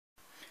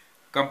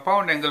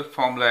Compound angle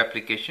formula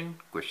application,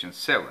 question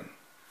 7.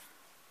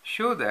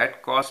 Show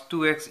that cos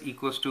 2x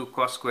equals to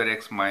cos square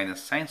x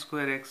minus sin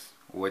square x,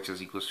 which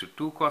is equals to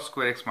 2 cos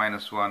square x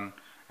minus 1,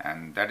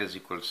 and that is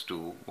equals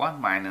to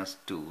 1 minus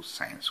 2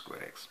 sin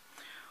square x.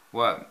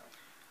 Well,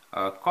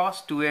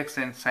 cos 2x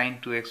and sin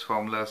 2x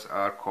formulas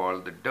are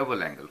called the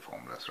double angle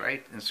formulas,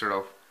 right? Instead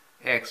of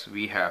x,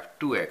 we have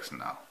 2x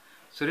now.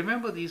 So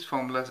remember these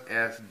formulas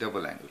as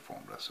double angle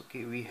formulas,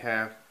 okay? We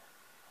have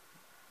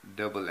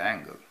double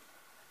angle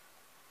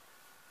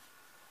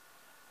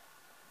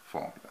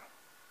formula.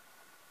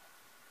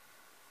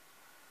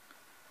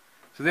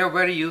 So they are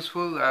very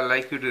useful. I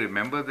like you to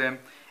remember them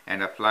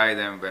and apply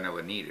them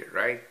whenever needed,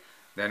 right?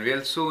 Then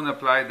we'll soon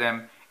apply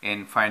them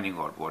in finding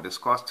out what is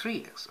cos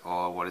 3x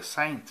or what is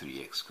sin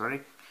 3x,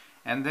 correct?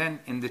 And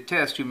then in the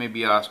test you may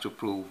be asked to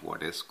prove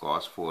what is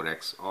cos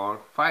 4x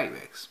or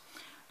 5x.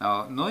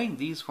 Now knowing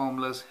these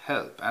formulas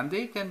help, and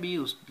they can be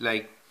used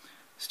like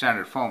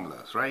standard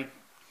formulas, right?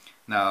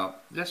 Now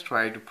just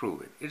try to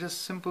prove it. It is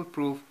simple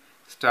proof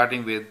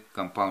starting with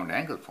compound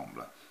angle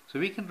formula. So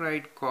we can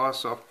write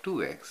cos of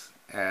 2x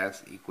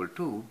as equal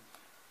to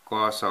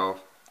cos of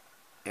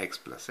x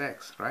plus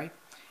x, right?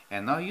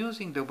 And now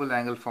using double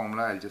angle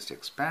formula, I'll just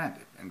expand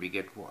it and we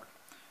get what?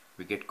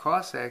 We get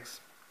cos x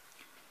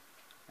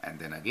and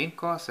then again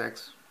cos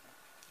x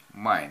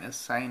minus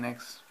sin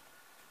x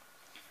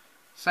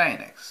sin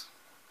x.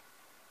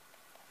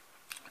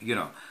 You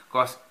know,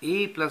 cos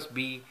a plus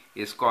b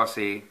is cos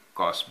a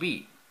cos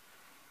b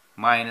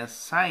minus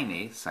sin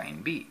a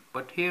sin b.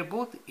 But here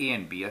both a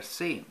and b are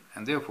same,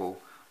 and therefore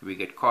we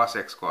get cos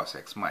x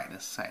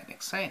minus sin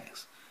x.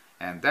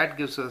 And that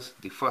gives us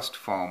the first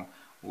form,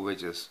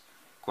 which is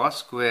cos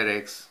square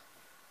x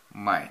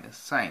minus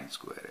sin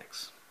square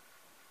x.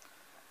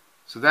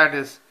 So that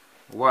is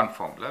one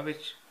formula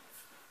which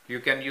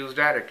you can use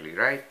directly,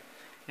 right?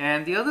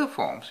 And the other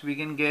forms we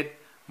can get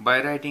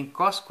by writing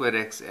cos square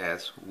x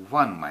as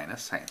 1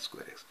 minus sin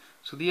square x.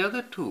 So the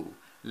other two,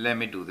 let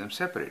me do them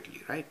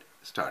separately, right?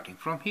 Starting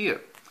from here.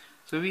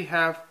 So we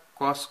have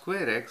cos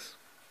square x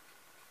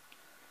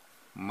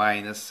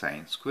minus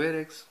sin square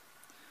x.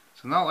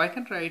 So now I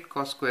can write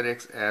cos square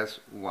x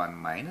as 1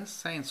 minus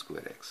sin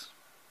square x.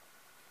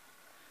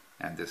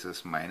 And this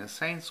is minus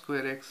sin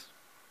square x.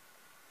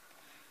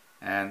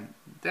 And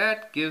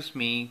that gives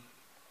me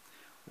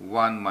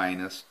 1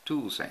 minus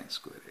 2 sin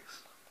square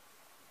x.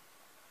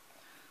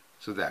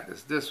 So that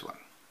is this one.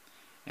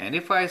 And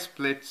if I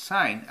split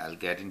sine, I'll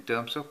get in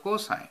terms of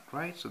cosine,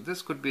 right? So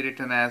this could be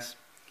written as,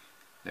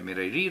 let me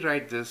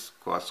rewrite this,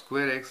 cos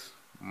square x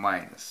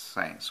minus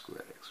sin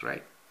square x,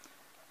 right?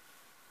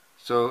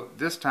 So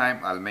this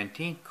time I'll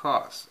maintain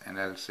cos and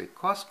I'll say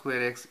cos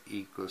square x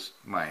equals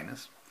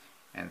minus,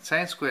 and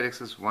sin square x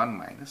is 1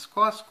 minus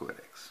cos square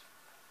x.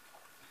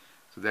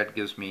 So that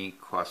gives me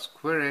cos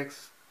square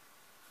x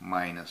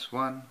minus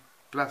 1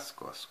 plus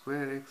cos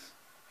square x,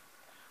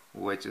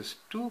 which is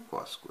 2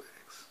 cos square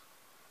x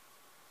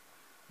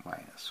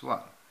minus 1.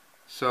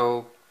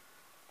 So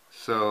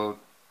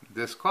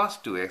this cos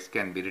 2x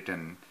can be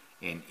written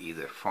in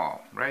either form,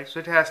 right? So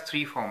it has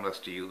three formulas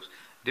to use.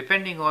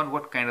 Depending on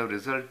what kind of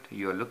result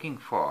you are looking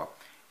for,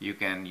 you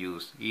can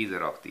use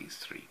either of these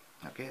three.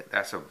 Okay,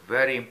 that's a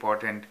very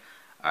important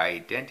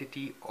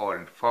identity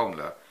or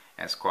formula,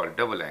 and it's called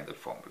double angle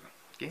formula.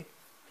 Okay.